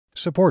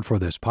Support for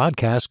this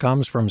podcast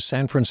comes from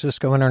San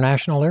Francisco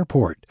International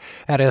Airport.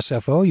 At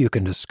SFO, you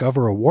can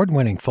discover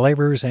award-winning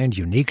flavors and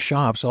unique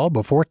shops all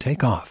before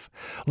takeoff.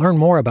 Learn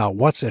more about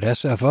what's at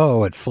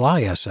SFO at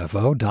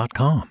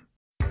flysfo.com.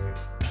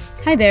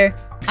 Hi there,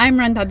 I'm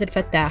Rand Abdel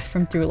Fattah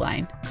from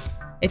Throughline.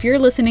 If you're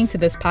listening to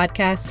this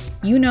podcast,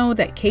 you know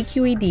that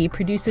KQED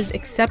produces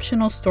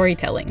exceptional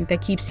storytelling that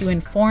keeps you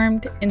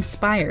informed,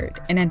 inspired,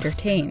 and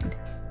entertained.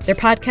 Their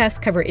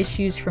podcasts cover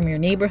issues from your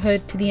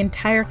neighborhood to the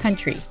entire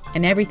country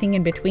and everything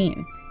in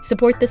between.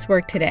 Support this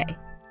work today.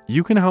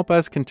 You can help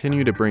us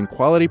continue to bring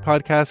quality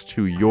podcasts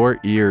to your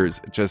ears.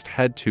 Just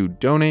head to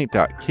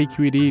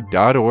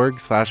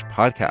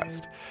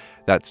donate.kqed.org/podcast.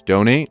 That's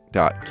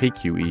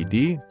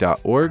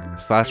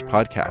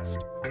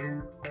donate.kqed.org/podcast.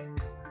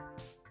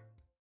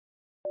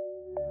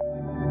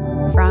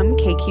 From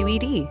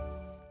KQED.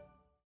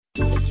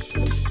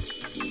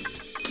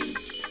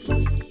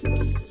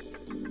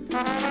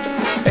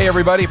 Hey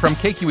everybody, from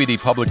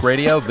KQED Public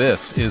Radio,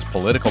 this is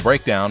Political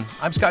Breakdown.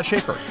 I'm Scott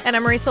Schaefer. And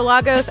I'm Marisa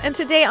Lagos, and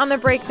today on The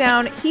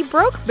Breakdown, he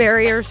broke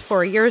barriers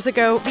 4 years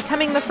ago,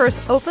 becoming the first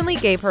openly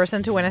gay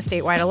person to win a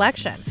statewide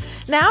election.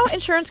 Now,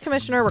 Insurance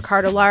Commissioner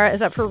Ricardo Lara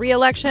is up for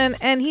re-election,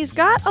 and he's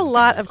got a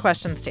lot of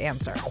questions to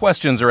answer.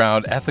 Questions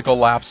around ethical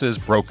lapses,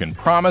 broken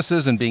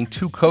promises, and being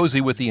too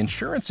cozy with the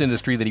insurance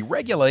industry that he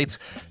regulates,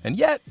 and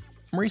yet,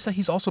 Marisa,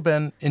 he's also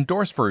been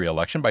endorsed for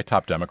re-election by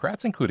top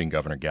Democrats, including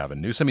Governor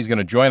Gavin Newsom. He's going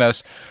to join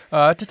us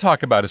to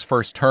talk about his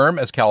first term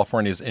as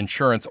California's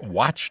insurance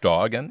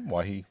watchdog and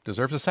why he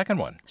deserves a second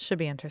one. Should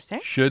be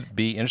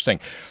interesting.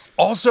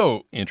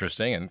 Also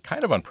interesting and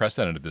kind of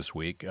unprecedented this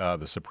week,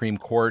 the Supreme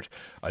Court,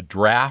 a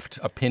draft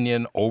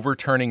opinion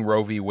overturning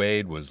Roe v.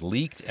 Wade was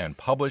leaked and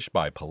published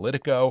by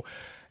Politico.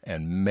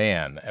 And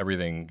man,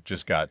 everything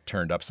just got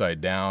turned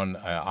upside down.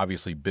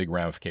 Obviously, big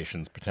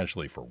ramifications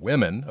potentially for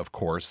women, of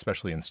course,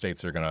 especially in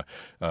states that are going to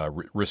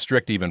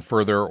restrict even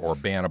further or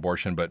ban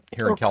abortion. But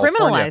here in California,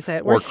 criminalize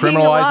it. We're seeing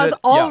the laws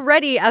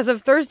already, as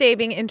of Thursday,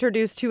 being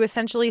introduced to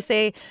essentially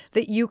say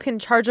that you can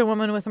charge a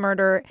woman with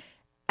murder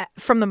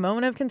from the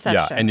moment of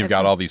conception. Yeah, and you've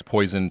got all these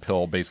poison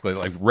pill, basically,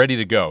 like ready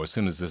to go as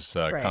soon as this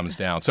comes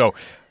down. So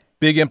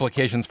big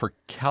implications for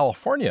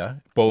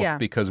California, both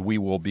because we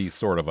will be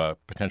sort of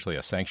potentially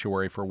a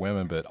sanctuary for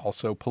women, but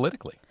also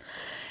politically.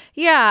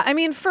 Yeah, I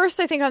mean, first,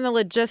 I think on the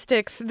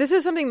logistics, this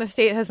is something the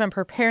state has been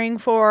preparing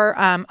for,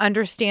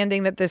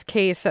 understanding that this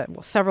case,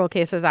 several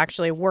cases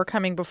actually, were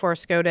coming before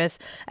SCOTUS.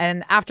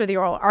 And after the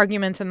oral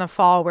arguments in the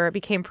fall, where it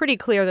became pretty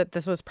clear that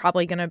this was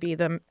probably going to be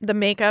the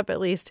makeup, at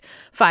least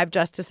 5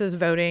 justices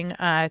voting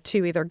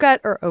to either gut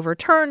or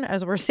overturn,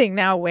 as we're seeing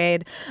now,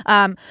 Wade.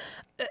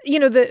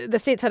 The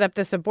state set up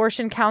this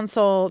abortion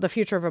council, the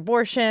future of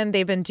abortion.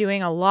 They've been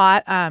doing a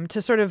lot to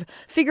sort of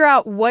figure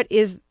out what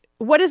is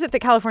it that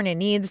California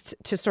needs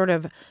to sort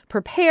of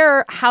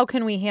prepare? How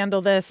can we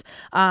handle this?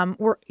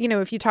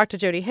 If you talk to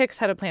Jody Hicks,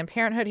 head of Planned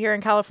Parenthood here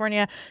in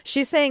California,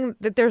 she's saying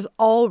that there's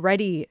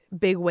already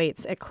big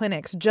waits at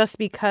clinics just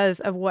because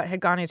of what had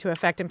gone into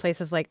effect in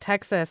places like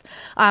Texas.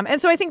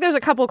 And so I think there's a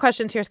couple of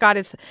questions here, Scott.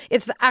 It's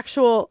the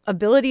actual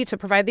ability to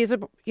provide these,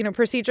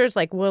 procedures,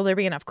 like will there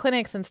be enough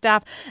clinics and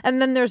staff?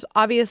 And then there's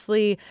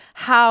obviously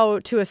how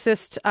to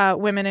assist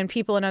women and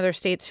people in other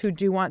states who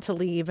do want to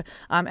leave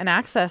and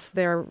access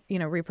their,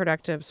 reproductive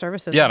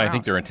services. Yeah, and I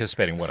think they're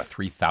anticipating, a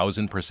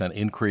 3,000%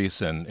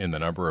 increase in the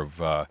number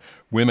of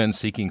women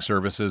seeking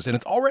services. And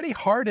it's already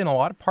hard in a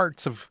lot of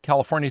parts of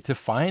California to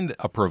find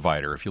a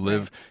provider. If you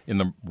live in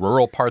the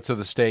rural parts of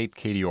the state,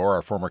 Katie Orr,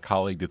 our former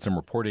colleague, did some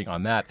reporting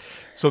on that.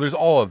 So there's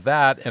all of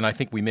that, and I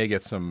think we may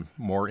get some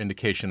more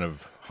indication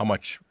of how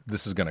much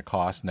this is going to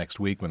cost next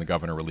week when the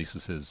governor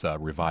releases his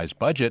revised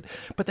budget.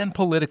 But then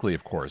politically,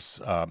 of course,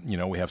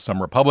 we have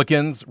some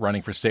Republicans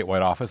running for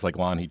statewide office, like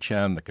Lan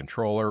He-Chen, the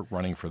controller,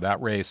 running for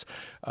that race.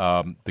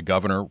 The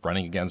governor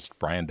running against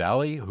Brian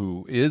Daly,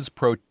 who is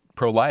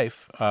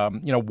pro-life.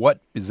 What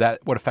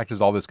effect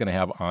is all this going to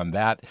have on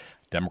that?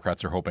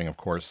 Democrats are hoping, of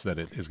course, that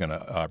it is going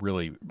to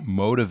really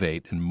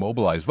motivate and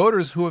mobilize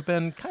voters who have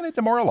been kind of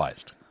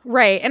demoralized.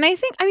 Right. And I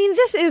think,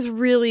 this is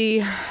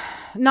really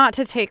not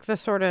to take the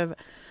sort of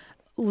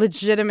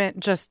legitimate,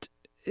 just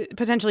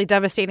potentially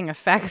devastating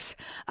effects,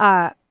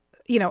 of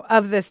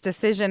this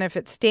decision if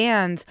it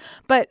stands.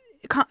 But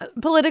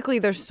politically,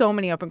 there's so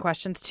many open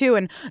questions, too.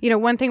 And,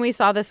 one thing we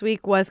saw this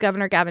week was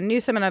Governor Gavin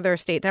Newsom and other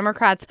state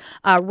Democrats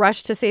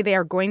rush to say they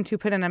are going to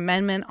put an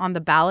amendment on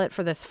the ballot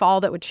for this fall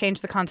that would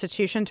change the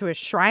Constitution to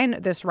enshrine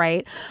this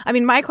right.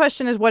 My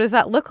question is, what does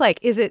that look like?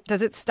 Does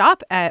it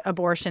stop at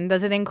abortion?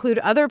 Does it include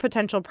other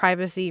potential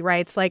privacy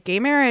rights like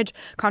gay marriage,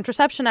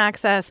 contraception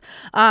access?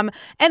 And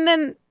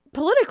then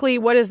politically,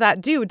 what does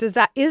that do? Is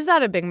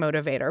that a big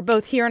motivator,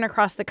 both here and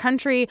across the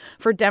country,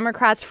 for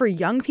Democrats, for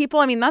young people?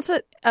 That's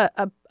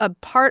a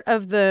part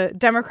of the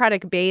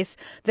Democratic base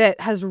that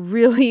has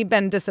really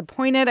been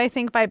disappointed, I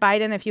think, by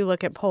Biden if you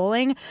look at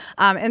polling.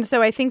 And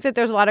so I think that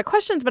there's a lot of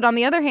questions. But on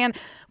the other hand,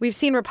 we've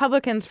seen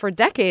Republicans for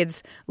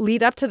decades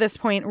lead up to this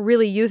point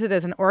really use it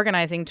as an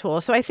organizing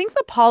tool. So I think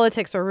the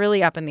politics are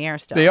really up in the air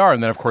still. They are.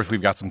 And then, of course,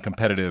 we've got some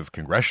competitive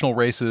congressional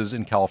races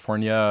in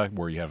California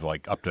where you have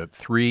like up to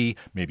 3,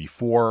 maybe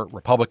 4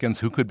 Republicans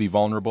who could be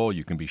vulnerable.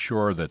 You can be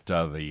sure that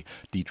the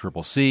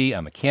DCCC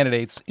and the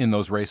candidates in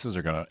those races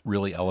are going to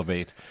really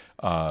elevate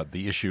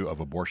the issue of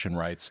abortion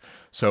rights.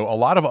 So a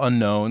lot of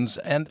unknowns.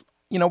 And,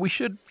 we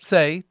should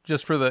say,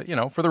 just for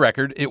the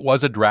record, it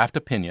was a draft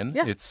opinion.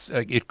 Yeah.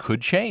 It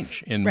could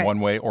change in one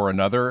way or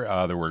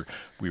another.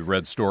 We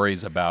read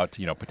stories about,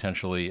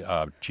 potentially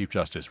Chief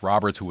Justice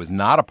Roberts, who was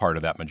not a part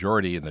of that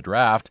majority in the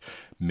draft,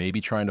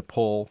 maybe trying to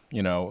pull,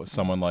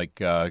 someone like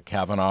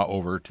Kavanaugh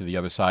over to the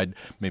other side,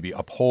 maybe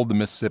uphold the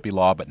Mississippi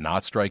law but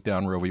not strike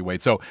down Roe v.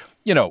 Wade. So,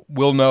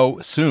 we'll know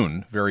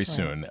soon, very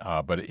soon.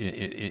 But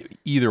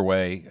either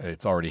way,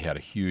 it's already had a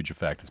huge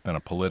effect. It's been a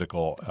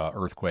political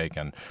earthquake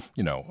and,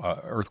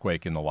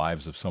 earthquake in the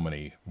lives of so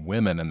many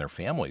women and their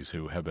families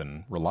who have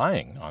been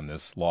relying on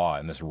this law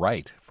and this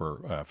right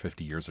for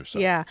 50 years or so.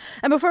 Yeah.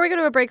 And before we go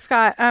to a break,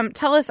 Scott,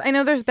 tell us, I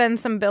know there's been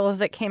some bills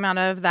that came out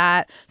of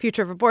that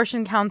Future of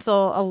Abortion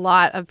Council, a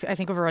lot of, I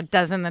think over a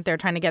dozen that they're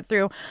trying to get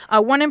through.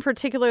 One in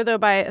particular, though,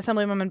 by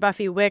Assemblywoman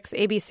Buffy Wicks,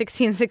 AB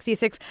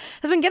 1666,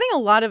 has been getting a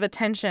lot of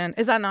attention.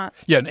 Is that not?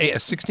 Yeah,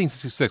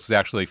 1666 is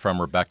actually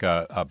from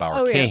Rebecca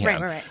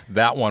Bauer-Cahan. Right.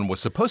 That one was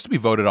supposed to be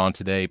voted on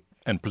today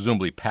and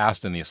presumably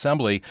passed in the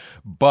Assembly,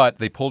 but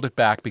they pulled it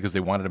back because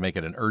they wanted to make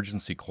it an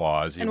urgency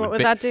clause. And what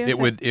would that do?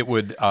 It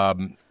would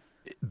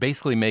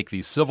basically make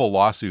these civil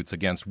lawsuits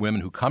against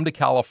women who come to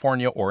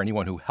California or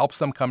anyone who helps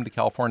them come to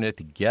California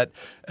to get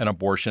an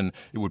abortion.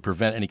 It would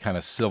prevent any kind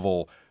of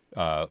civil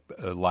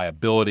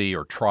liability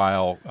or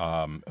trial,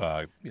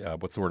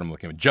 what's the word I'm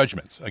looking at?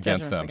 Judgments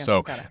against them.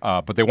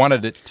 But they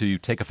wanted it to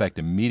take effect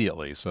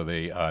immediately. So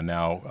they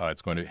now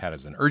it's going to have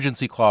as an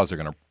urgency clause. They're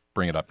going to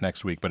bring it up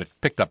next week, but it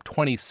picked up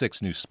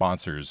 26 new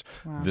sponsors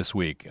this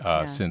week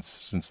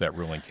since that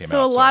ruling came out.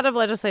 So a lot of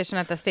legislation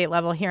at the state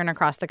level here and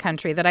across the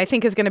country that I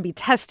think is going to be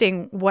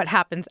testing what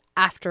happens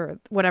after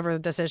whatever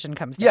decision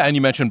comes down. Yeah, and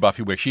you mentioned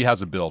Buffy Wicks. She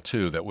has a bill,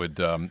 too, that would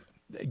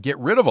get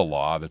rid of a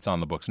law that's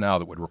on the books now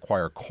that would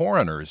require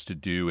coroners to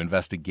do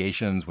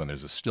investigations when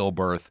there's a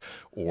stillbirth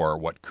or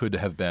what could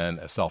have been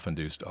a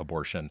self-induced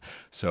abortion.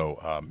 So,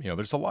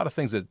 there's a lot of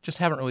things that just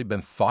haven't really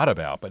been thought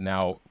about, but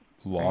now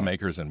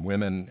lawmakers and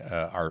women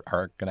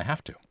are going to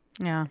have to.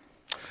 Yeah.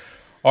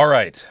 All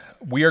right.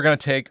 We are going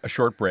to take a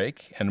short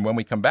break. And when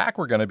we come back,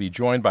 we're going to be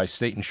joined by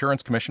State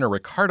Insurance Commissioner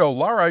Ricardo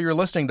Lara. You're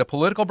listening to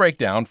Political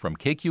Breakdown from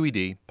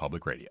KQED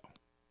Public Radio.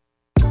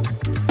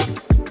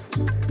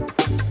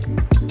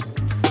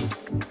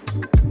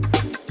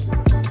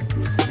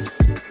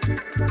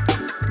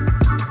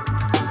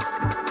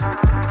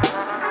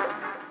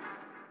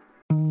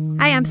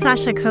 Hi, I'm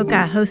Sasha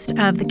Coca, host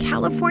of the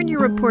California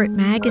Report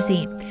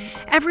magazine.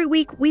 Every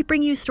week, we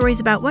bring you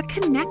stories about what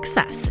connects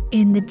us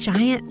in the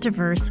giant,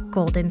 diverse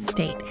Golden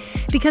State.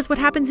 Because what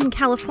happens in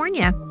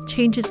California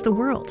changes the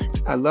world.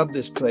 I love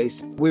this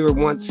place. We were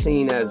once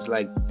seen as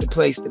like the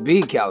place to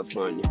be,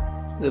 California.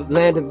 The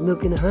land of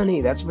milk and honey.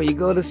 That's where you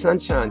go to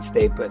Sunshine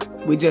State. But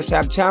we just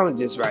have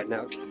challenges right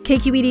now.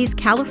 KQED's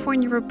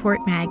California Report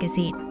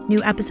magazine.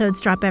 New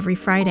episodes drop every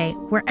Friday,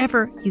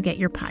 wherever you get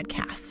your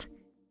podcasts.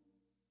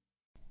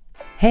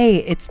 Hey,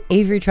 it's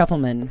Avery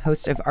Trufelman,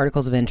 host of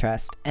Articles of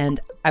Interest, and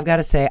I've got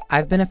to say,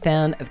 I've been a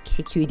fan of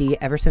KQED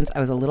ever since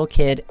I was a little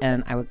kid,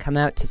 and I would come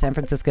out to San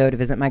Francisco to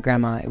visit my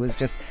grandma. It was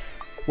just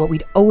what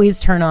we'd always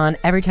turn on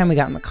every time we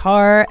got in the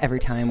car, every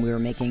time we were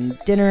making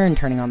dinner and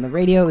turning on the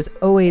radio. It was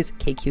always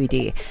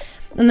KQED.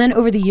 And then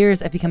over the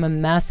years, I've become a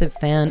massive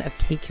fan of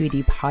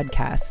KQED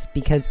podcasts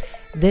because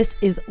this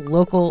is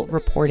local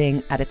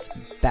reporting at its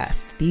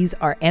best. These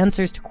are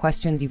answers to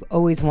questions you've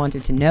always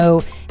wanted to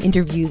know,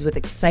 interviews with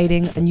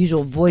exciting,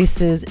 unusual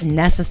voices,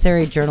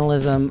 necessary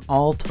journalism,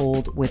 all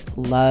told with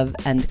love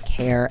and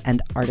care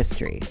and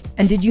artistry.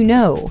 And did you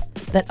know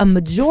that a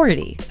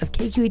majority of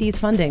KQED's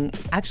funding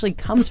actually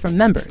comes from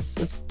members?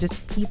 It's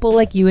just people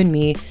like you and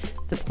me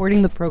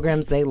supporting the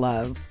programs they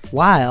love,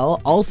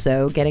 while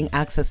also getting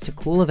access to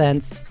cool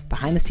events,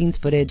 behind-the-scenes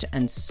footage,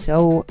 and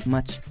so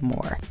much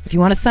more. If you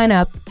want to sign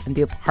up and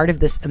be a part of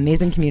this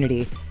amazing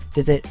community,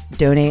 visit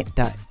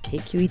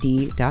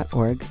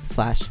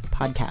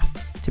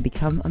donate.kqed.org/podcasts to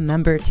become a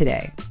member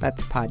today.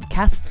 That's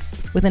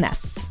podcasts with an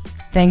S.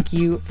 Thank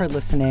you for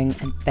listening,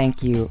 and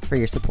thank you for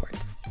your support.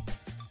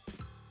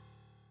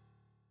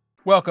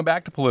 Welcome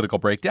back to Political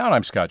Breakdown.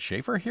 I'm Scott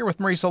Schaefer, here with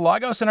Marisa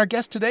Lagos, and our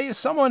guest today is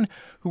someone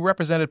who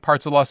represented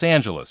parts of Los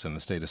Angeles in the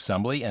State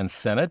Assembly and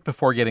Senate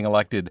before getting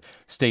elected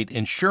State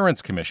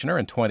Insurance Commissioner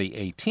in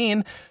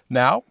 2018.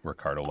 Now,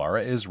 Ricardo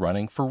Lara is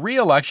running for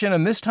re-election,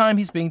 and this time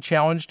he's being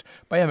challenged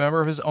by a member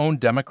of his own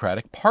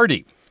Democratic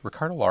Party.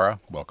 Ricardo Lara,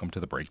 welcome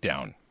to The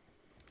Breakdown.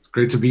 It's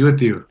great to be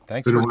with you.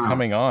 Thanks for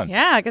coming on.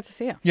 Yeah, good to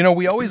see you. You know,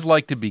 we always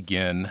like to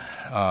begin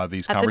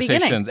these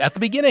conversations at the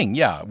beginning,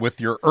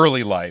 with your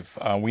early life.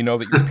 We know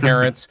that your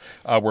parents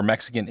were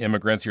Mexican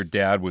immigrants. Your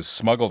dad was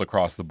smuggled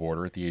across the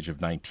border at the age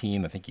of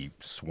 19. I think he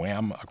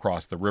swam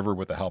across the river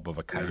with the help of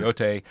a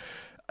coyote.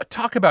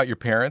 Talk about your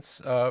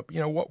parents.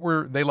 What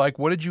were they like?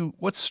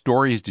 What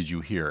stories did you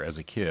hear as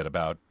a kid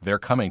about their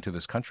coming to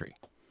this country?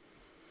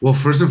 Well,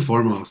 first and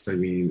foremost, I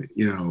mean,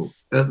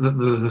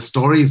 the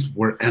stories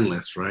were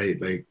endless, right?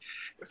 Like,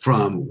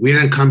 from we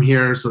didn't come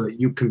here so that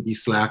you can be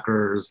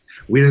slackers.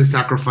 We didn't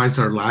sacrifice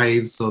our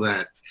lives so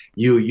that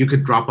you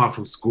could drop off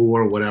from school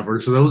or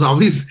whatever. So it was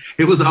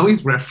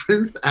always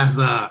referenced as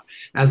a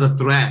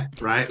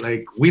threat, right?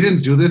 Like, we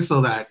didn't do this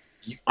so that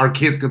our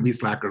kids could be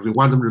slackers. We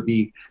want them to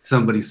be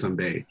somebody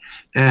someday.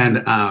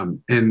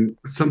 And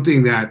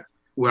something that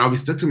what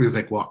always stuck to me was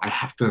like, well, I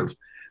have to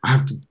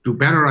do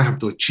better. I have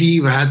to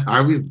achieve. I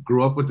always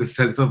grew up with this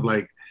sense of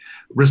like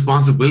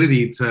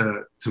responsibility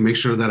to make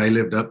sure that I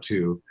lived up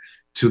to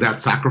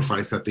that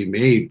sacrifice that they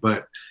made.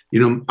 But,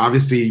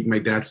 obviously my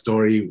dad's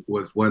story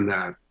was one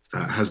that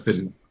has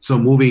been so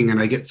moving,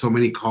 and I get so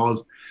many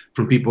calls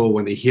from people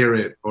when they hear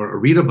it or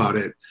read about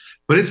it.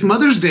 But it's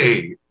Mother's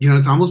Day,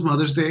 it's almost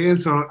Mother's Day.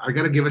 And so I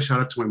got to give a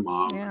shout out to my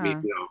mom. Yeah.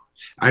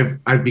 I mean,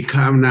 I've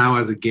become now,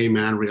 as a gay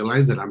man,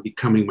 realize that I'm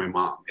becoming my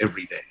mom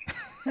every day.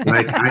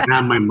 Like, I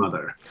am my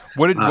mother.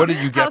 What did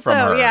you get from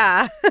her?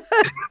 Yeah.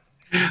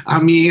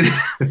 I mean,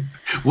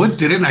 what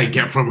didn't I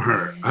get from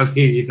her? I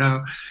mean,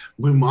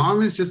 my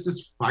mom is just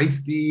this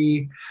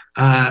feisty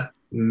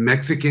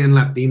Mexican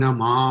Latina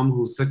mom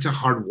who's such a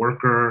hard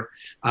worker,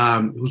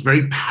 who's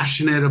very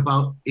passionate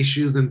about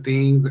issues and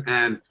things,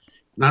 and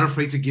not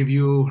afraid to give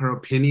you her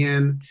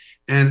opinion.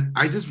 And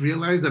I just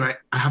realized that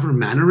I have her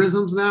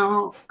mannerisms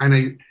now,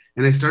 and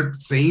I start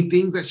saying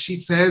things that she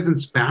says in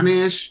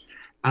Spanish.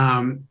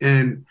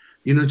 And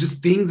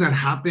just things that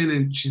happen,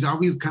 and she's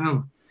always kind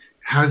of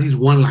has these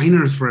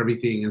one-liners for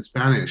everything in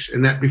Spanish.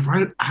 And that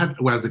before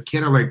as a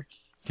kid, I'm like,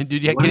 can you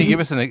give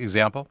us an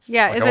example?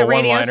 Yeah, like is it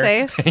radio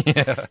safe? We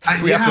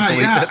have to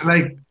bleep it.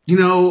 Like,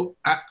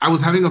 I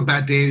was having a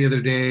bad day the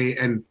other day,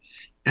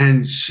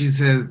 and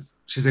she's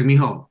like,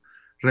 mijo,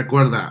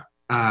 recuerda,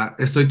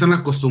 estoy tan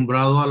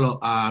acostumbrado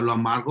a lo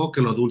amargo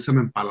que lo dulce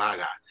me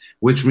empalaga.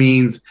 Which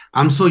means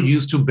I'm so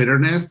used to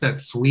bitterness that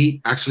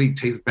sweet actually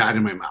tastes bad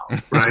in my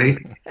mouth, right?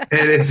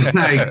 And it's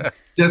like,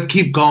 just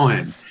keep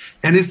going.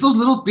 And it's those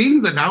little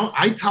things that now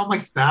I tell my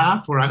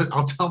staff, or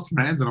I'll tell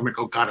friends, and I'm like,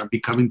 oh God, I'm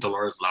becoming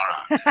Dolores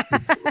Lara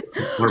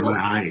for my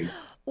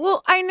eyes.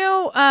 Well, I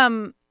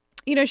know,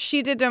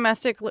 she did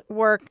domestic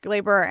work,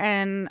 labor,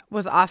 and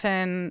was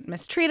often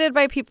mistreated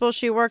by people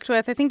she worked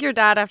with. I think your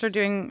dad, after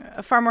doing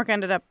farm work,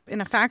 ended up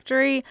in a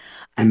factory.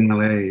 In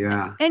LA,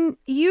 yeah. And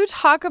you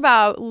talk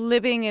about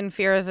living in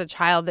fear as a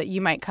child that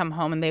you might come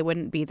home and they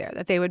wouldn't be there,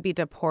 that they would be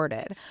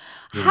deported.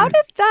 Yeah. How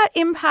did that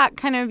impact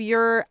kind of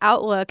your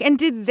outlook? And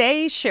did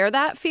they share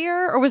that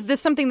fear? Or was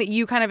this something that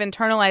you kind of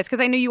internalized?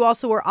 Because I know you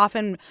also were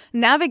often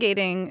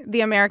navigating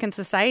the American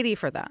society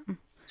for them.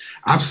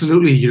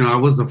 Absolutely. I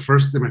was the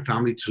first in my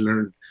family to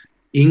learn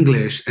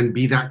English and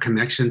be that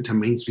connection to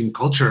mainstream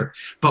culture.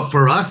 But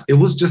for us, it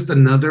was just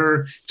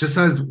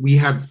as we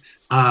had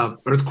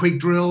earthquake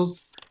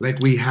drills, like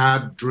we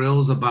had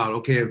drills about,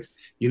 okay, if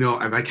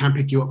I can't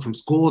pick you up from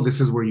school, this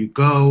is where you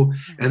go.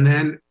 And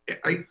then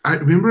I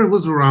remember it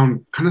was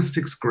around kind of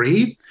 6th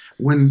grade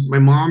when my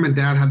mom and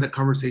dad had that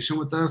conversation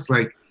with us,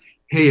 like,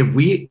 hey, if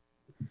we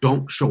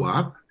don't show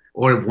up,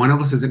 or if one of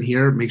us isn't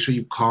here, make sure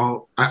you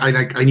call.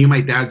 I knew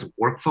my dad's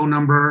work phone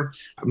number,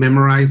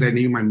 memorized. I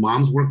knew my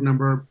mom's work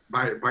number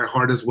by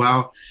heart as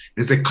well.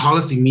 And it's like, call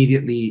us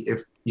immediately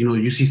if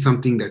you see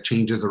something that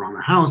changes around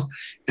the house.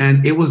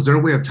 And it was their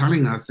way of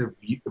telling us if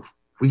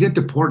we get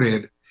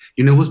deported.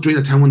 It was during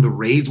the time when the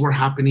raids were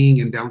happening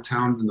in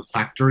downtown in the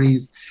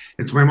factories.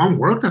 And so my mom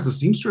worked as a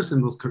seamstress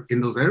in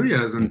those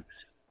areas, and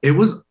it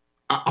was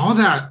all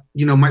that,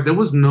 there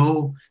was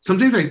no,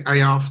 sometimes I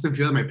often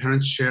feel that my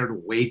parents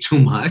shared way too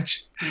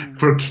much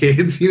for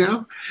kids,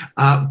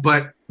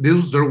 but this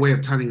was their way of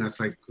telling us,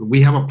 like,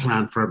 we have a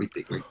plan for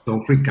everything. Like,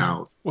 don't freak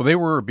out. Well, they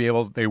were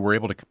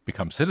able to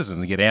become citizens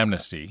and get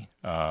amnesty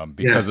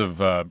because of,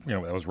 that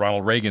was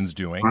Ronald Reagan's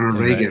doing in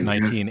the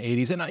 1980s.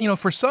 Yes. And,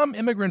 for some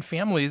immigrant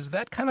families,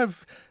 that kind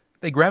of,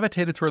 they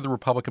gravitated toward the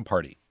Republican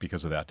Party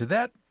because of that. Did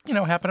that,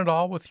 happen at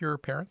all with your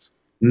parents?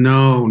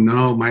 No.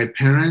 My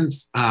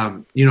parents,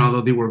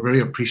 although they were very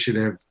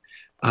appreciative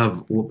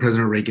of what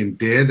President Reagan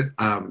did,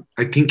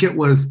 I think it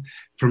was,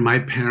 for my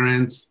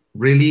parents,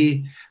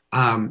 really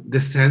the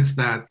sense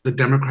that the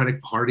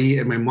Democratic Party,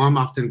 and my mom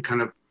often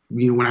kind of,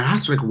 when I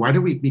asked her, like, why did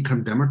we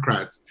become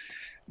Democrats?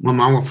 My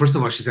mom, well, first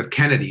of all, she said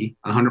Kennedy,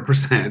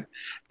 100%.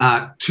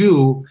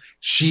 Two,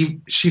 she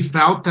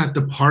felt that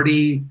the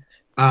party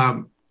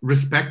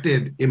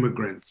respected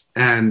immigrants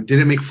and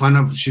didn't make fun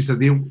of, she said,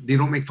 they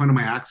don't make fun of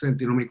my accent.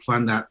 They don't make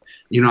fun that,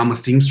 I'm a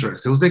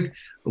seamstress. It was like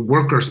a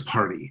workers'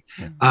 party.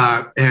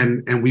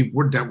 And we've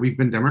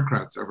been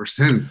Democrats ever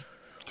since.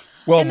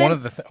 Well, And one then-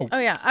 of the Oh,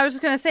 yeah. I was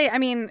just going to say, I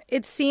mean,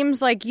 it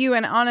seems like you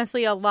and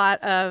honestly a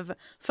lot of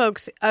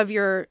folks of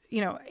your,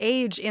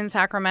 age in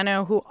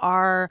Sacramento who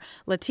are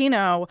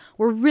Latino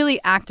were really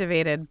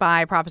activated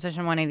by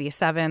Proposition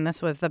 187.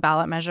 This was the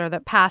ballot measure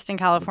that passed in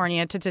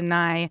California to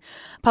deny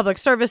public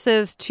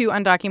services to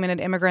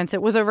undocumented immigrants.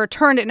 It was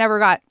overturned. It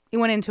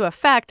went into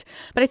effect.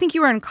 But I think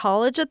you were in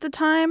college at the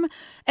time.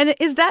 And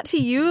is that to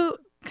you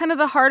kind of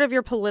the heart of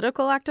your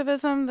political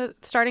activism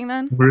starting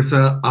then?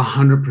 Marisa,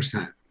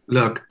 100%.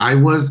 Look, I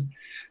was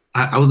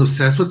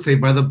obsessed with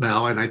Saved by the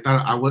Bell, and I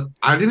thought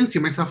I didn't see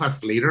myself as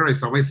Slater. I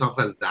saw myself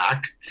as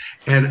Zach,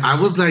 and I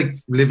was like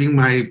living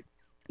my,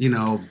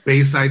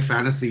 Bayside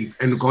fantasy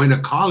and going to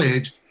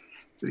college,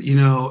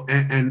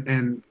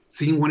 and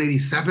seeing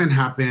 187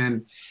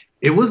 happen.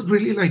 It was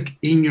really like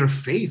in your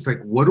face.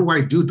 Like, what do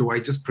I do? Do I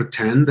just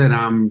pretend that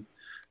I'm,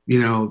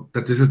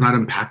 that this is not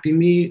impacting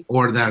me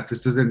or that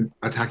this isn't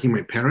attacking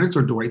my parents,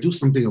 or do I do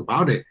something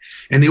about it?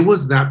 And it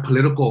was that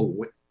political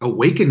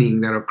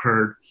awakening that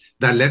occurred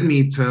that led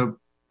me to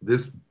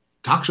this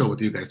talk show with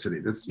you guys today.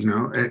 This,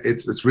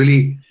 it's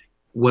really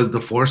was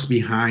the force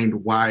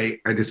behind why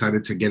I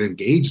decided to get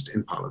engaged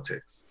in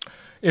politics.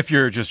 If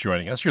you're just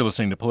joining us, you're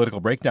listening to Political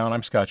Breakdown.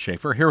 I'm Scott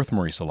Schaefer here with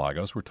Marisa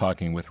Lagos. We're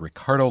talking with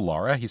Ricardo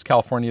Lara. He's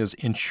California's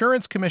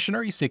insurance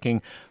commissioner. He's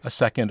seeking a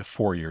second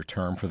 4-year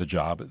term for the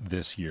job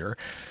this year.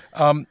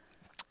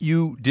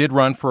 You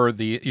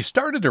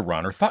started to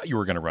run or thought you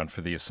were going to run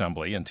for the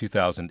assembly in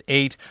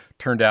 2008.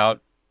 Turned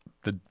out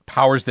the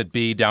powers that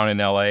be down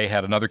in L.A.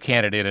 had another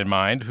candidate in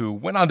mind who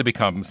went on to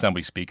become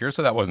assembly speaker,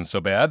 so that wasn't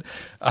so bad.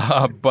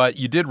 But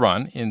you did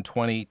run in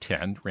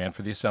 2010, ran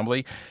for the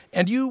assembly,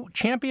 and you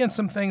championed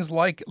some things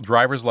like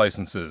driver's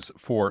licenses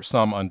for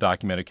some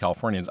undocumented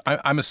Californians.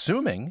 I'm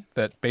assuming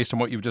that based on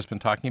what you've just been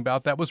talking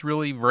about, that was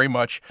really very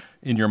much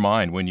in your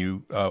mind when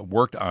you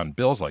worked on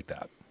bills like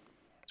that.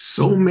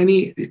 So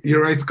many,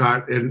 you're right,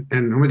 Scott, and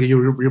oh my God,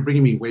 you're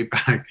bringing me way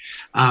back.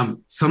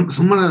 Some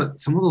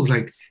of those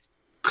like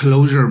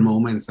closure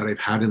moments that I've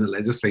had in the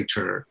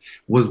legislature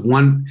was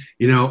one,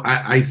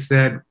 I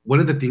said, one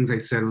of the things I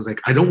said was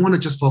like, I don't want to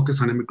just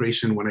focus on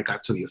immigration when I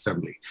got to the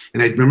assembly.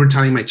 And I remember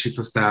telling my chief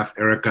of staff,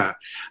 Erica,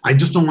 I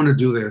just don't want to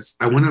do this.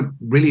 I want to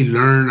really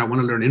learn. I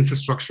want to learn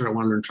infrastructure. I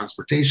want to learn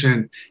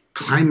transportation,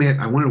 climate.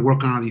 I want to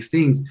work on all these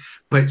things.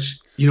 But,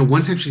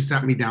 one time she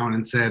sat me down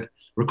and said,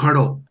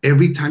 Ricardo,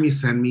 every time you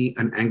send me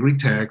an angry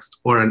text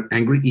or an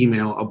angry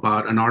email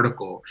about an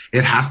article,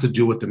 it has to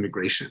do with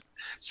immigration.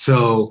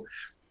 So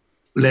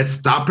let's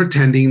stop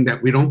pretending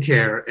that we don't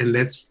care and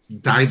let's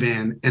dive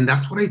in. And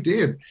that's what I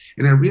did.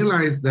 And I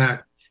realized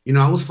that,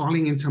 I was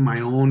falling into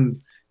my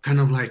own kind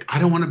of like, I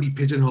don't want to be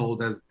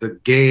pigeonholed as the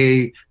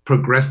gay,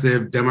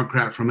 progressive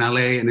Democrat from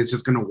LA, and it's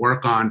just going to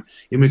work on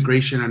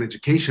immigration and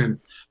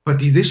education. But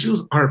these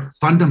issues are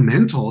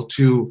fundamental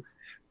to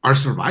our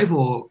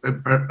survival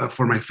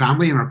for my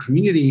family and our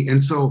community.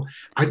 And so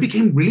I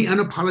became really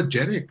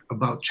unapologetic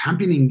about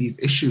championing these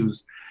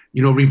issues,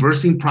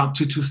 reversing Prop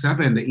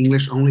 227, the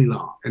English only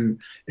law.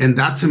 And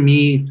that to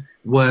me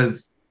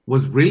was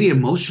really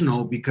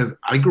emotional because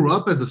I grew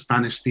up as a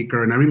Spanish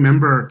speaker. And I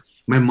remember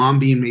my mom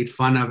being made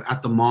fun of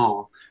at the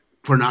mall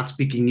for not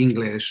speaking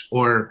English,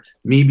 or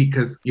me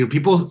because,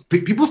 people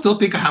still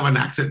think I have an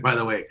accent, by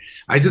the way.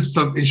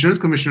 Some insurance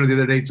commissioner the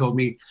other day told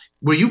me,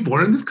 were you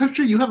born in this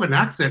country? You have an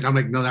accent. I'm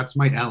like, no, that's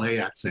my LA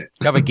accent.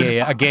 You have a gay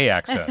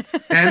accent.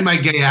 And my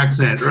gay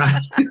accent,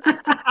 right?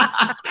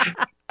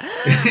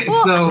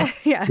 Well,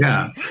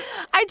 yeah.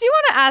 I do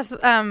want to ask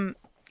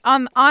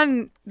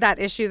on that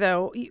issue,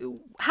 though.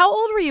 How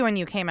old were you when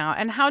you came out,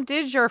 and how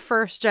did your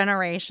first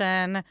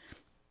generation,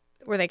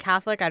 were they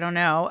Catholic? I don't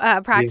know,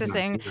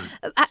 practicing.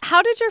 Yeah.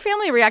 How did your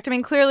family react? I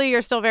mean, clearly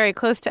you're still very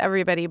close to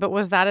everybody, but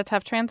was that a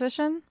tough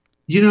transition?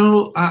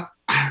 I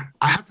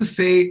have to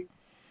say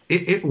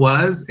it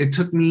was. It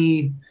took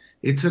me,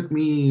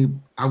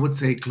 I would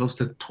say, close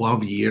to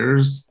 12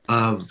 years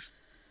of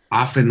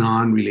off and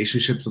on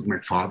relationships with my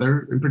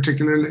father in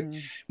particular.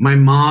 Mm. My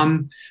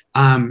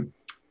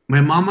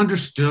mom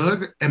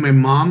understood, and my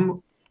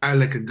mom,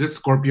 like a good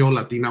Scorpio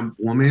Latina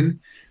woman,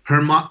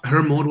 her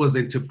mode was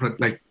into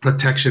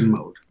protection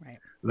mode.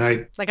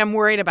 Right. Like I'm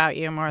worried about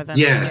you more than.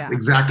 Yes, yeah.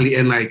 Exactly.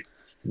 And like,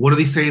 what are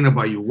they saying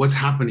about you? What's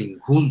happening?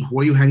 Who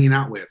are you hanging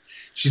out with?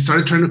 She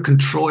started trying to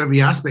control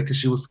every aspect because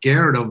she was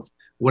scared of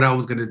what I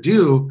was going to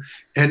do.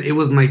 And it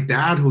was my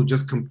dad who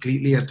just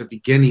completely at the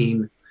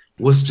beginning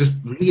was just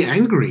really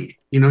angry.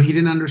 He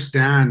didn't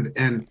understand.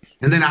 And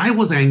then I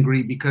was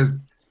angry because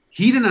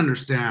he didn't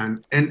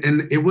understand. And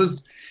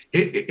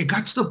it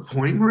got to the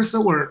point,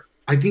 Marisa, where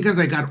I think as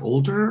I got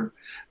older,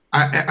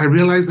 I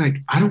realized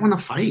like, I don't want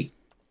to fight.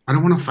 I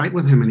don't want to fight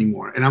with him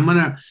anymore. And I'm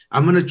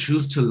going to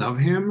choose to love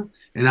him.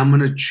 And I'm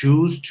going to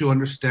choose to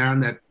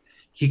understand that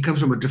he comes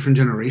from a different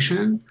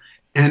generation.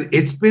 And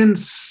it's been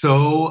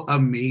so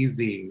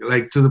amazing,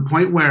 like to the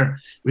point where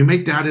my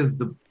dad is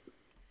the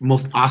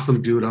most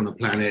awesome dude on the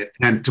planet.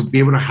 And to be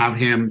able to have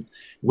him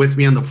with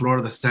me on the floor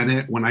of the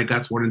Senate when I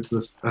got sworn into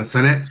the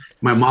Senate,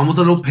 my mom was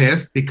a little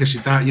pissed because she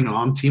thought,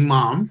 I'm team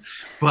mom.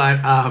 But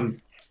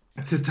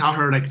to tell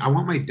her, like, I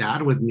want my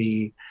dad with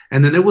me.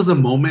 And then there was a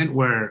moment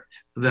where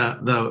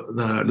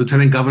the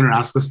lieutenant governor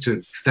asked us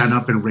to stand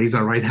up and raise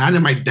our right hand,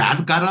 and my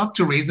dad got up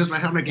to raise his right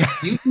hand. I'm like,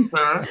 excuse me,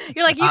 sir.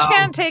 You're like, you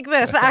can't take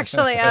this,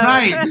 actually.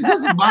 Right,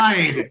 this is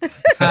mine.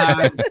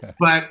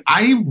 But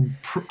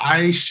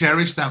I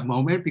cherish that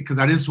moment because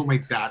that is who my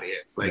dad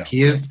is. Like,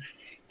 he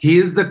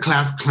is the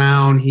class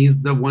clown.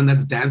 He's the one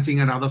that's dancing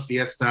at all the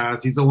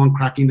fiestas. He's the one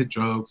cracking the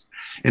jokes.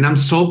 And I'm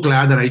so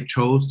glad that I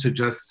chose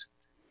to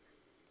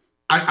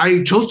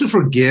I chose to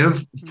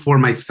forgive for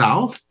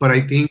myself, but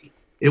I think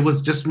it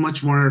was just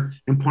much more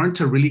important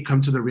to really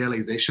come to the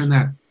realization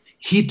that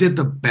he did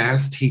the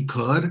best he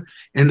could.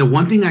 And the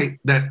one thing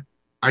that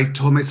I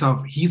told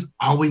myself, he's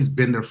always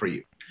been there for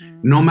you.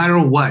 No matter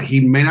what. He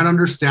may not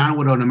understand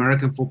what an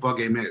American football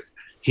game is.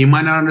 He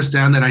might not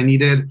understand that I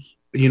needed,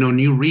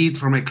 new reeds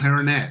for my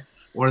clarinet,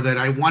 or that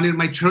I wanted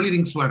my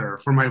cheerleading sweater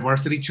for my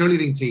varsity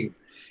cheerleading team.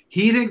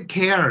 He didn't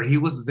care. He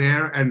was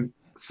there and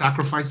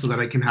sacrificed so that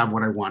I can have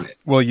what I wanted.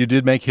 Well, you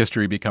did make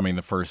history becoming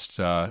the first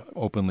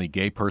openly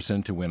gay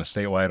person to win a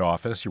statewide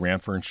office. You ran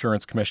for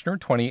insurance commissioner in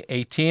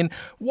 2018.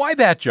 Why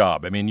that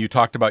job? I mean, you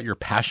talked about your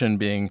passion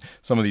being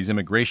some of these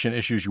immigration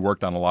issues. You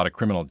worked on a lot of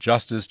criminal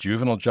justice,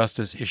 juvenile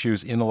justice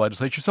issues in the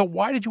legislature. So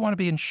why did you want to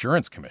be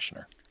insurance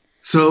commissioner?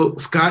 So,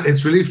 Scott,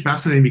 it's really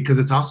fascinating because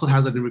it also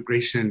has an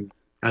immigration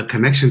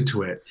connection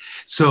to it.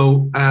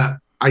 So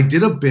I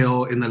did a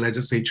bill in the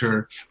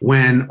legislature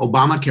when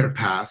Obamacare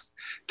passed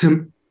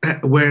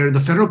where the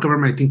federal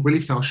government, I think, really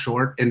fell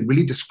short and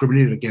really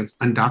discriminated against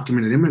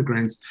undocumented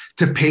immigrants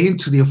to pay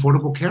into the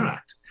Affordable Care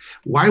Act.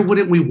 Why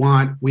wouldn't we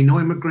know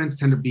immigrants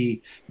tend to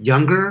be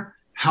younger,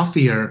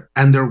 healthier,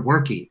 and they're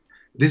working.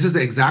 This is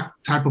the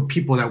exact type of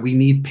people that we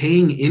need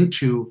paying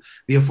into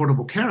the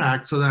Affordable Care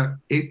Act so that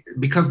it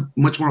becomes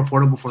much more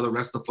affordable for the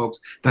rest of the folks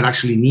that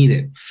actually need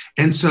it.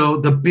 And so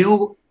the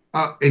bill,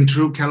 in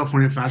true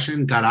California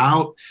fashion, got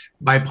out,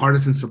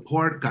 bipartisan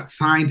support, got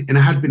signed, and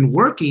I had been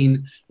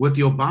working with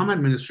the Obama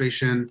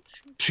administration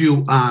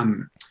to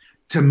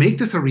make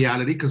this a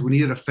reality because we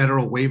needed a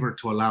federal waiver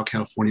to allow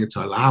California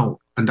to allow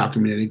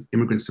undocumented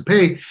immigrants to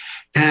pay.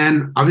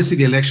 And obviously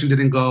the election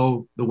didn't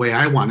go the way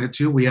I wanted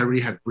to. We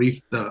already had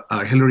briefed the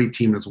Hillary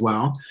team as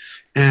well.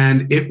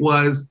 And it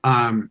was,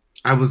 I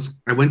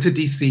went to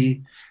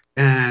DC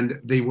and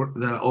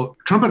the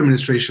Trump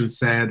administration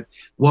said,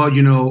 well,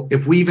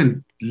 if we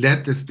even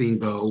let this thing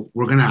go,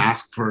 we're going to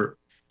ask for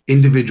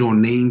individual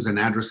names and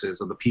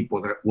addresses of the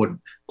people that would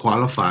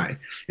qualify.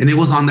 And it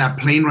was on that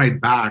plane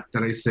ride back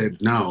that I said,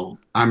 no,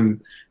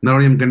 am I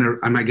going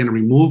to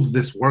remove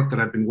this work that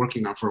I've been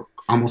working on for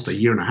almost a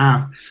year and a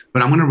half,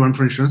 but I'm going to run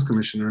for insurance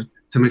commissioner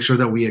to make sure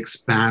that we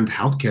expand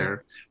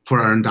healthcare for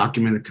our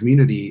undocumented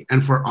community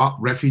and for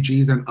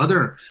refugees and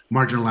other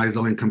marginalized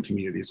low-income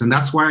communities. And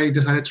that's why I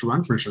decided to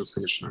run for insurance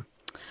commissioner.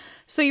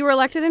 So you were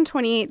elected in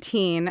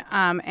 2018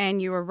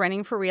 and you were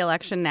running for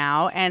re-election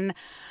now. And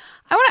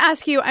I want to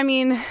ask you, I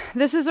mean,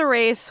 this is a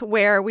race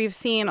where we've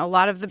seen a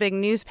lot of the big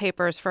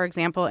newspapers, for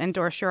example,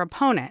 endorse your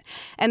opponent.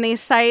 And they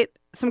cite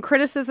some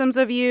criticisms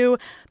of you,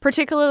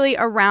 particularly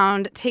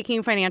around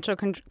taking financial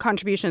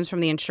contributions from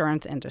the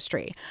insurance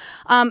industry.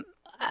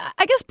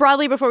 I guess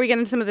broadly, before we get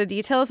into some of the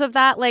details of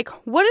that, like,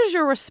 what is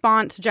your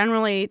response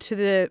generally to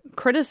the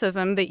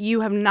criticism that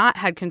you have not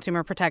had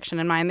consumer protection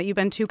in mind, that you've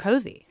been too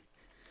cozy?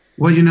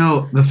 Well,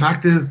 the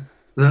fact is,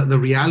 the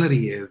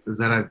reality is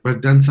that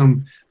I've done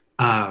some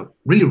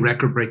really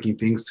record-breaking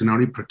things to not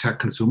only protect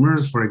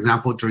consumers. For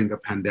example, during the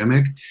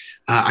pandemic,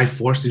 I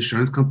forced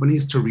insurance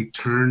companies to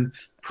return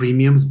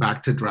premiums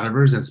back to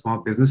drivers and small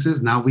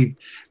businesses. Now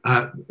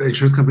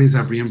insurance companies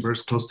have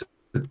reimbursed close to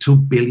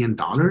 $2 billion.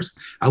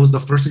 I was the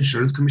first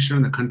insurance commissioner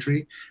in the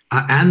country,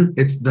 and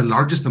it's the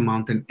largest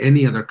amount than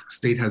any other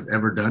state has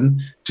ever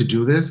done to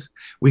do this.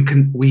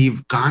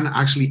 We've gone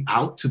actually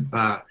out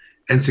to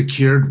and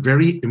secured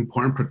very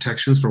important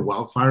protections for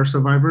wildfire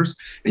survivors.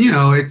 And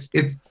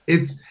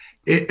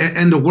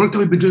and the work that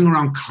we've been doing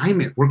around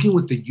climate, working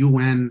with the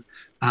UN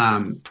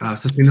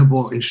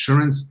Sustainable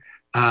Insurance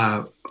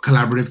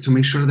Collaborative to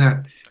make sure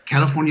that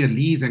California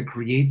leads and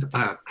creates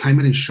a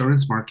climate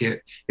insurance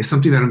market is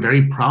something that I'm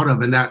very proud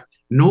of and that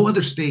no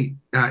other state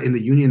in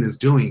the union is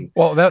doing.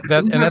 Well,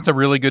 that's a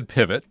really good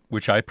pivot,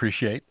 which I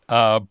appreciate.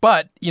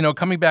 But,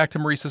 coming back to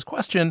Marisa's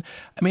question,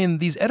 I mean,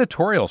 these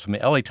editorials from the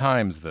LA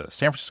Times, the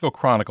San Francisco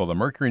Chronicle, the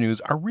Mercury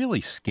News are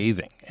really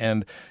scathing.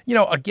 And,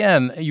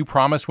 again, you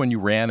promised when you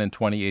ran in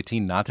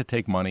 2018 not to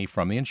take money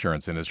from the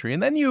insurance industry.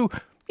 And then you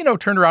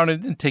turned around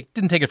and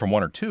didn't take it from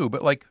one or two,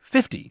 but like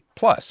 50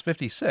 plus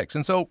 56.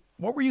 And so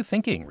what were you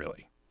thinking,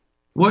 really?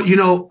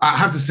 Well, I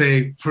have to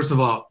say, first of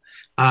all,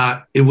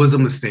 it was a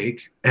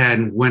mistake.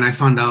 And when I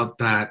found out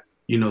that,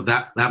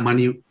 that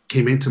money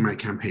came into my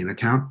campaign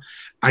account,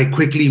 I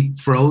quickly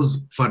froze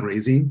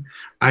fundraising.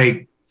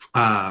 I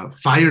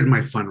fired my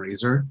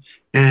fundraiser.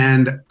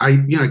 And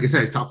like I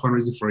said, I stopped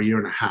fundraising for a year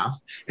and a half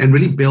and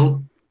really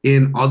built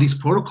in all these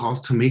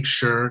protocols to make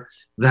sure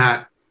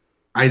that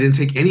I didn't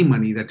take any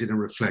money that didn't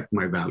reflect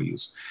my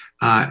values.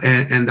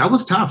 And that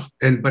was tough.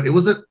 But it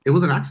was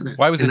an accident.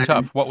 Why was it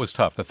tough? What was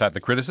tough? The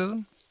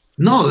criticism?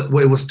 No,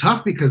 it was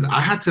tough because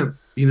I had to,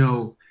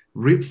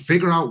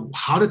 figure out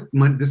how did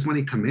this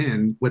money come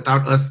in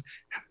without us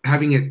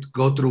having it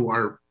go through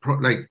our,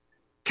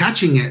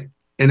 catching it.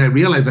 And I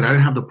realized that I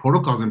didn't have the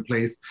protocols in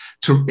place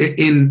to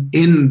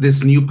in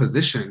this new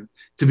position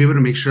to be able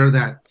to make sure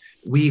that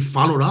we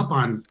followed up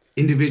on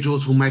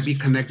individuals who might be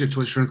connected to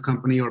an insurance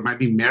company or might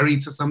be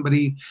married to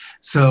somebody.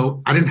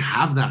 So I didn't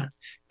have that.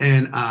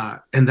 And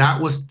that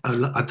was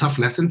a tough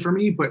lesson for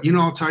me. But,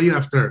 I'll tell you,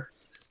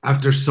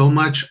 after so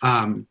much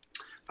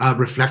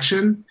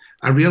reflection,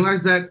 I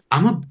realized that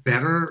I'm a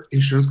better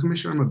insurance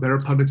commissioner. I'm a better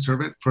public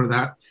servant for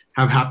that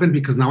have happened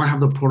because now I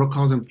have the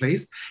protocols in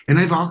place. And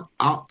I've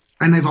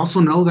also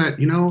know that,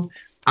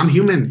 I'm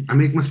human. I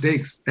make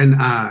mistakes. And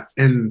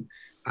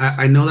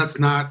I know that's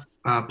not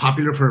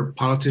popular for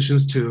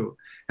politicians to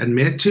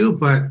admit to,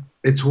 but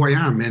it's who I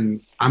am.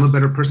 And I'm a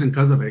better person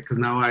because of it, because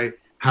now I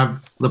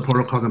have the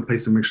protocols in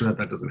place to make sure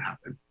that doesn't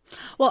happen.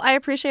 Well, I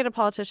appreciate a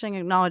politician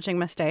acknowledging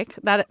mistake.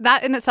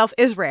 That in itself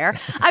is rare.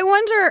 I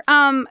wonder,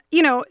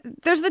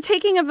 there's the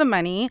taking of the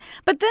money,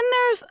 but then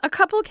there's a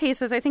couple of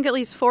cases, I think at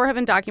least 4 have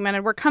been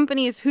documented, where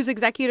companies whose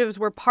executives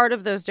were part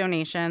of those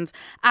donations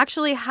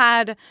actually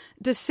had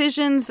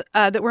decisions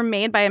that were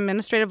made by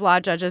administrative law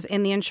judges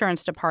in the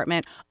insurance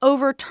department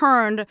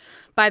overturned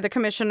by the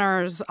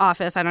commissioner's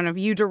office. I don't know if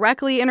you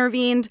directly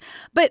intervened,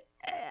 but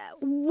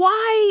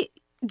why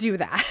do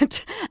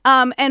that?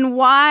 And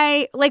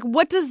why,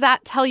 what does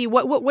that tell you?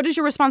 What is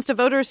your response to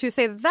voters who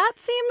say that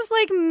seems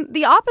like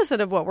the opposite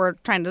of what we're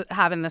trying to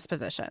have in this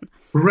position?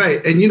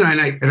 Right. And,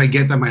 and I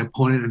get that my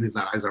opponent and his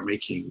allies are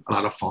making a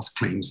lot of false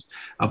claims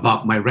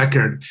about my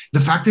record. The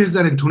fact is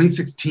that in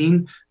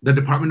 2016, the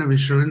Department of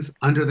Insurance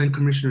under then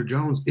Commissioner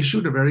Jones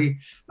issued a very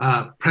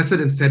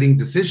precedent-setting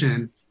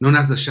decision known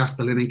as the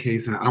Shasta Linen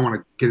case. And I don't want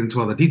to get into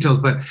all the details,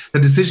 but the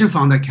decision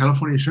found that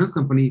California Insurance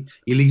Company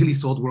illegally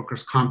sold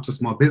workers' comp to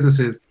small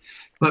businesses.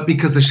 But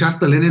because the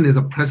Shasta Linen is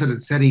a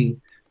precedent-setting,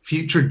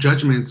 future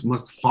judgments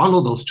must follow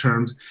those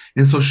terms.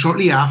 And so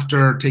shortly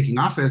after taking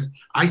office,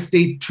 I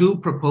stayed 2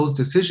 proposed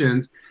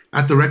decisions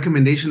at the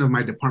recommendation of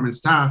my department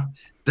staff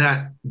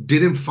that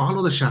didn't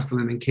follow the Shasta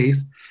Linen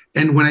case.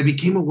 And when I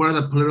became aware of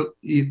the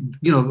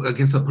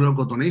against the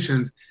political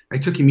donations, I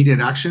took immediate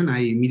action. I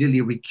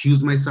immediately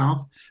recused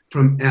myself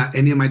from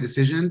any of my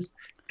decisions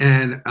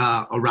and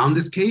around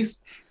this case.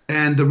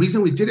 And the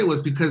reason we did it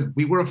was because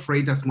we were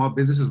afraid that small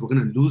businesses were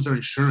going to lose their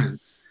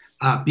insurance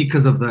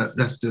because of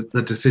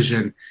the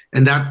decision.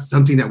 And that's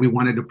something that we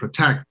wanted to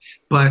protect.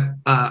 But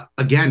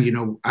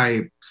again,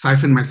 I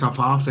siphoned myself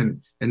off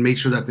and made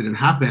sure that didn't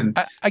happen.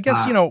 I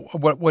guess,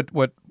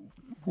 what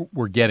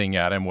we're getting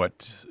at and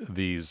what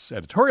these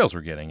editorials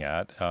were getting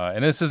at,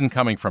 and this isn't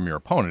coming from your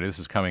opponent, this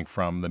is coming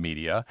from the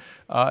media,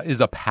 is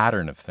a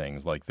pattern of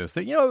things like this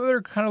that,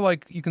 they're kind of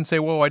like, you can say,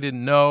 well, I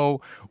didn't know,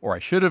 or I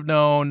should have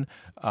known,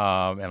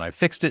 and I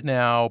fixed it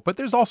now. But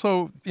there's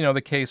also,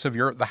 the case of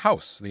the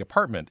house, the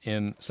apartment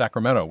in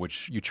Sacramento,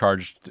 which you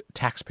charged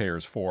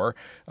taxpayers for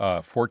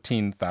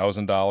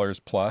 $14,000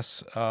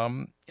 plus,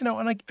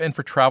 and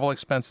for travel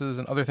expenses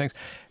and other things.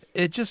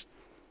 It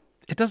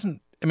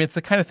doesn't. I mean, it's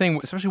the kind of thing,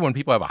 especially when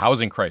people have a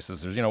housing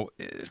crisis. There's, a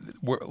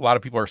lot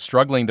of people are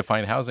struggling to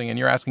find housing, and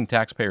you're asking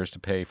taxpayers to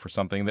pay for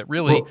something that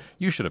really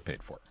you should have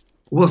paid for.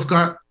 Well,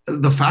 Scott,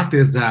 the fact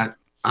is that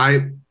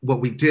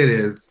what we did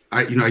is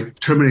I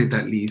terminated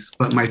that lease,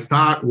 but my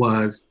thought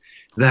was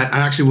that I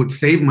actually would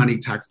save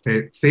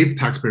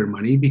taxpayer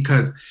money,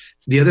 because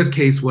the other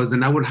case was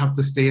then I would have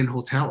to stay in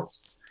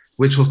hotels,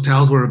 which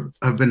hotels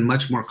have been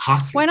much more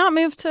costly. Why not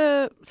move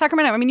to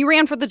Sacramento? I mean, you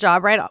ran for the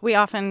job, right? We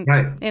often,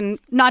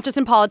 not just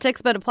in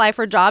politics, but apply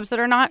for jobs that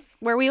are not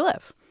where we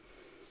live.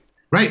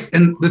 Right.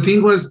 And the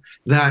thing was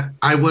that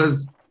I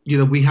was,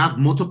 we have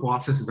multiple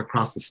offices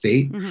across the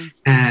state.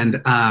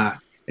 Mm-hmm.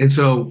 And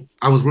so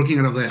I was working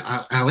out of the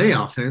LA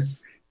office,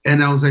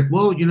 and I was like,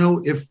 well,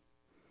 if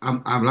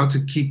I'm allowed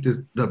to keep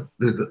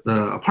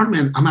the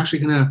apartment, I'm actually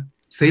going to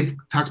save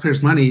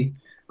taxpayers money.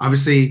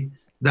 Obviously,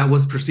 that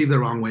was perceived the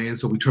wrong way, and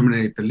so we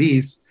terminated the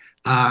lease.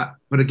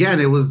 But again,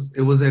 it was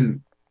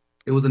an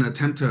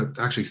attempt to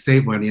actually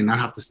save money and not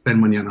have to spend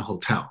money on a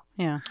hotel.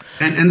 Yeah.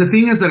 And the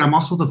thing is that I'm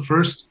also the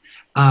first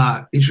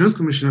insurance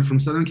commissioner from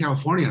Southern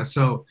California,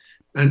 so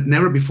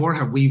never before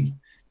have we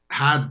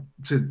had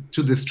to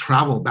do this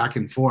travel back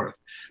and forth.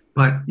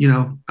 But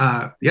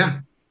yeah.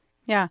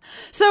 Yeah.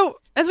 So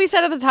as we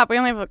said at the top, we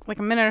only have like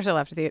a minute or so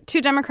left with you.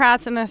 2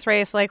 Democrats in this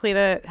race likely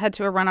to head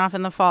to a runoff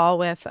in the fall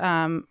with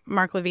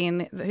Mark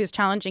Levine, who's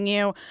challenging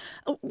you.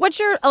 What's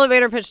your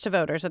elevator pitch to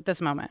voters at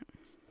this moment?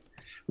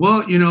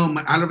 Well,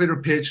 my elevator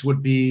pitch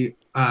would be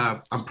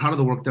I'm proud of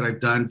the work that I've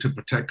done to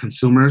protect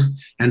consumers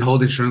and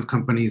hold insurance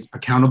companies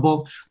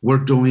accountable. We're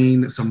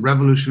doing some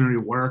revolutionary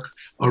work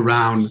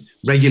around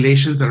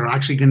regulations that are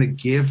actually going to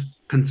give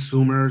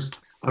consumers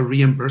a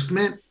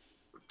reimbursement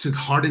to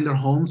harden their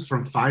homes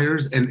from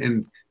fires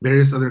and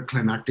various other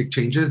climatic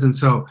changes. And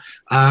so,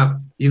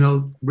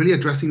 really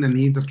addressing the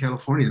needs of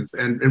Californians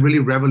and really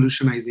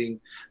revolutionizing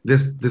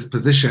this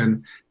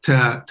position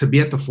to be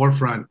at the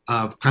forefront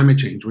of climate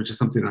change, which is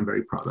something I'm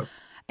very proud of.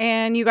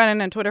 and you got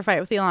in a Twitter fight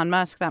with Elon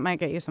Musk, that might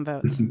get you some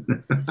votes.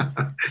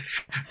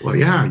 Well,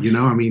 yeah,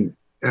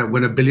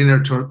 when a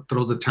billionaire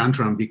throws a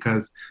tantrum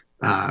because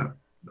I'm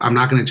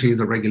not going to change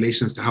the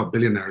regulations to help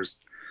billionaires,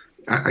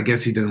 I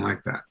guess he didn't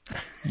like that.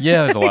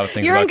 Yeah, there's a lot of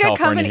things You're about in good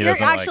California company. he You're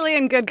doesn't actually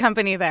in good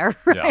company there.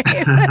 Right?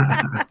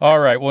 Yeah. All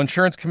right. Well,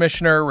 Insurance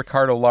Commissioner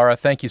Ricardo Lara,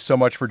 thank you so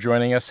much for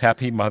joining us.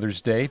 Happy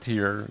Mother's Day to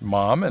your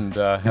mom, and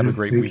have a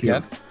great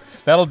weekend. You.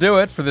 That'll do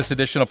it for this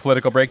edition of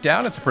Political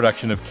Breakdown. It's a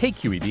production of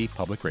KQED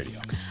Public Radio.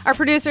 Our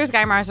producer is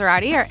Guy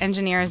Marzorati. Our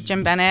engineer is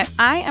Jim Bennett.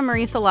 I am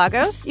Marisa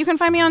Lagos. You can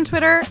find me on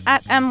Twitter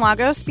at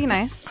 @mlagos. Be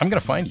nice. I'm going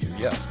to find you,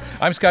 yes.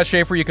 I'm Scott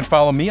Schaefer. You can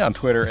follow me on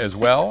Twitter as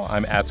well.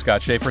 I'm at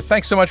Scott Schaefer.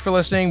 Thanks so much for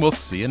listening. We'll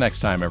see you next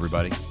time,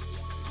 everybody.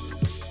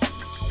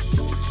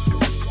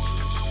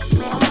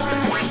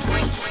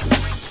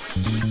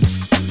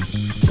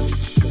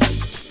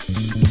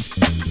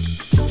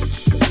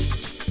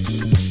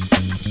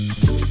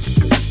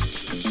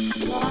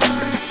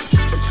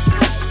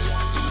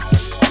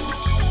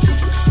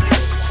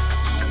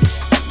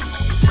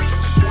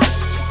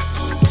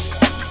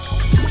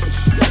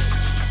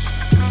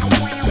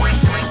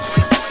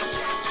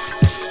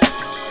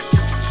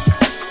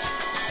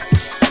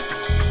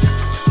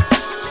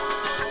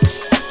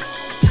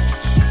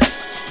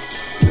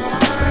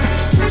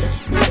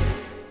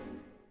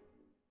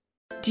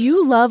 Do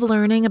you love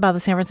learning about the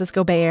San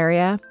Francisco Bay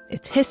Area?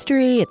 Its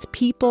history, its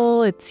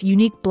people, its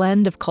unique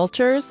blend of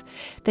cultures?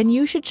 Then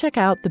you should check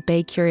out the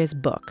Bay Curious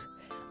book.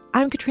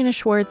 I'm Katrina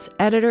Schwartz,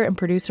 editor and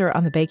producer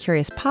on the Bay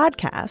Curious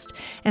podcast,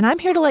 and I'm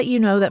here to let you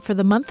know that for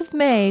the month of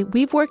May,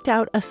 we've worked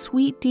out a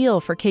sweet deal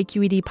for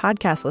KQED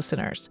podcast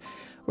listeners.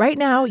 Right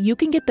now, you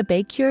can get the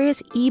Bay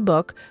Curious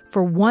ebook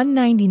for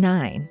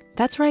 $1.99.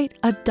 That's right,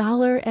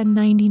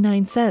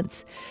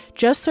 $1.99.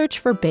 Just search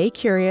for Bay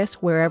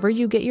Curious wherever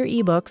you get your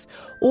ebooks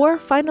or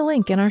find a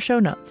link in our show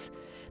notes.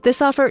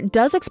 This offer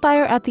does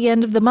expire at the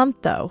end of the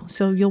month, though,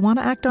 so you'll want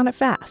to act on it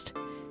fast.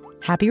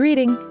 Happy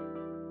reading.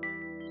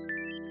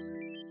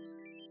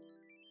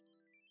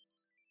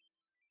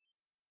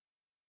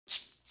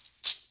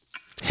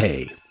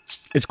 Hey,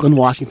 it's Glenn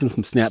Washington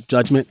from Snap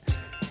Judgment.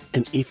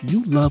 And if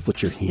you love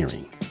what you're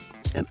hearing,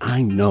 and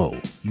I know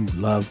you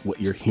love what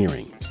you're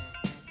hearing,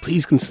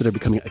 please consider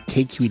becoming a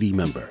KQED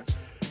member.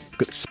 You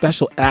get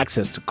special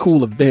access to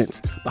cool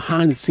events,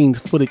 behind-the-scenes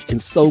footage,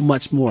 and so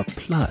much more.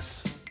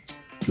 Plus,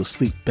 you'll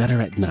sleep better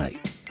at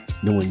night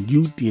knowing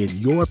you did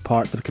your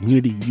part for the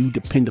community you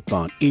depend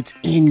upon. It's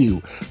in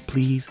you.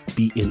 Please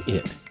be in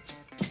it.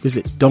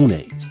 Visit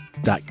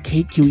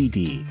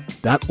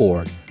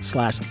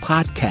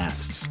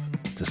donate.kqed.org/podcasts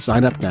to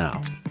sign up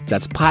now.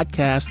 That's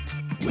podcast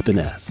with an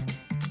S.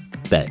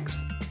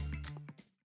 Thanks.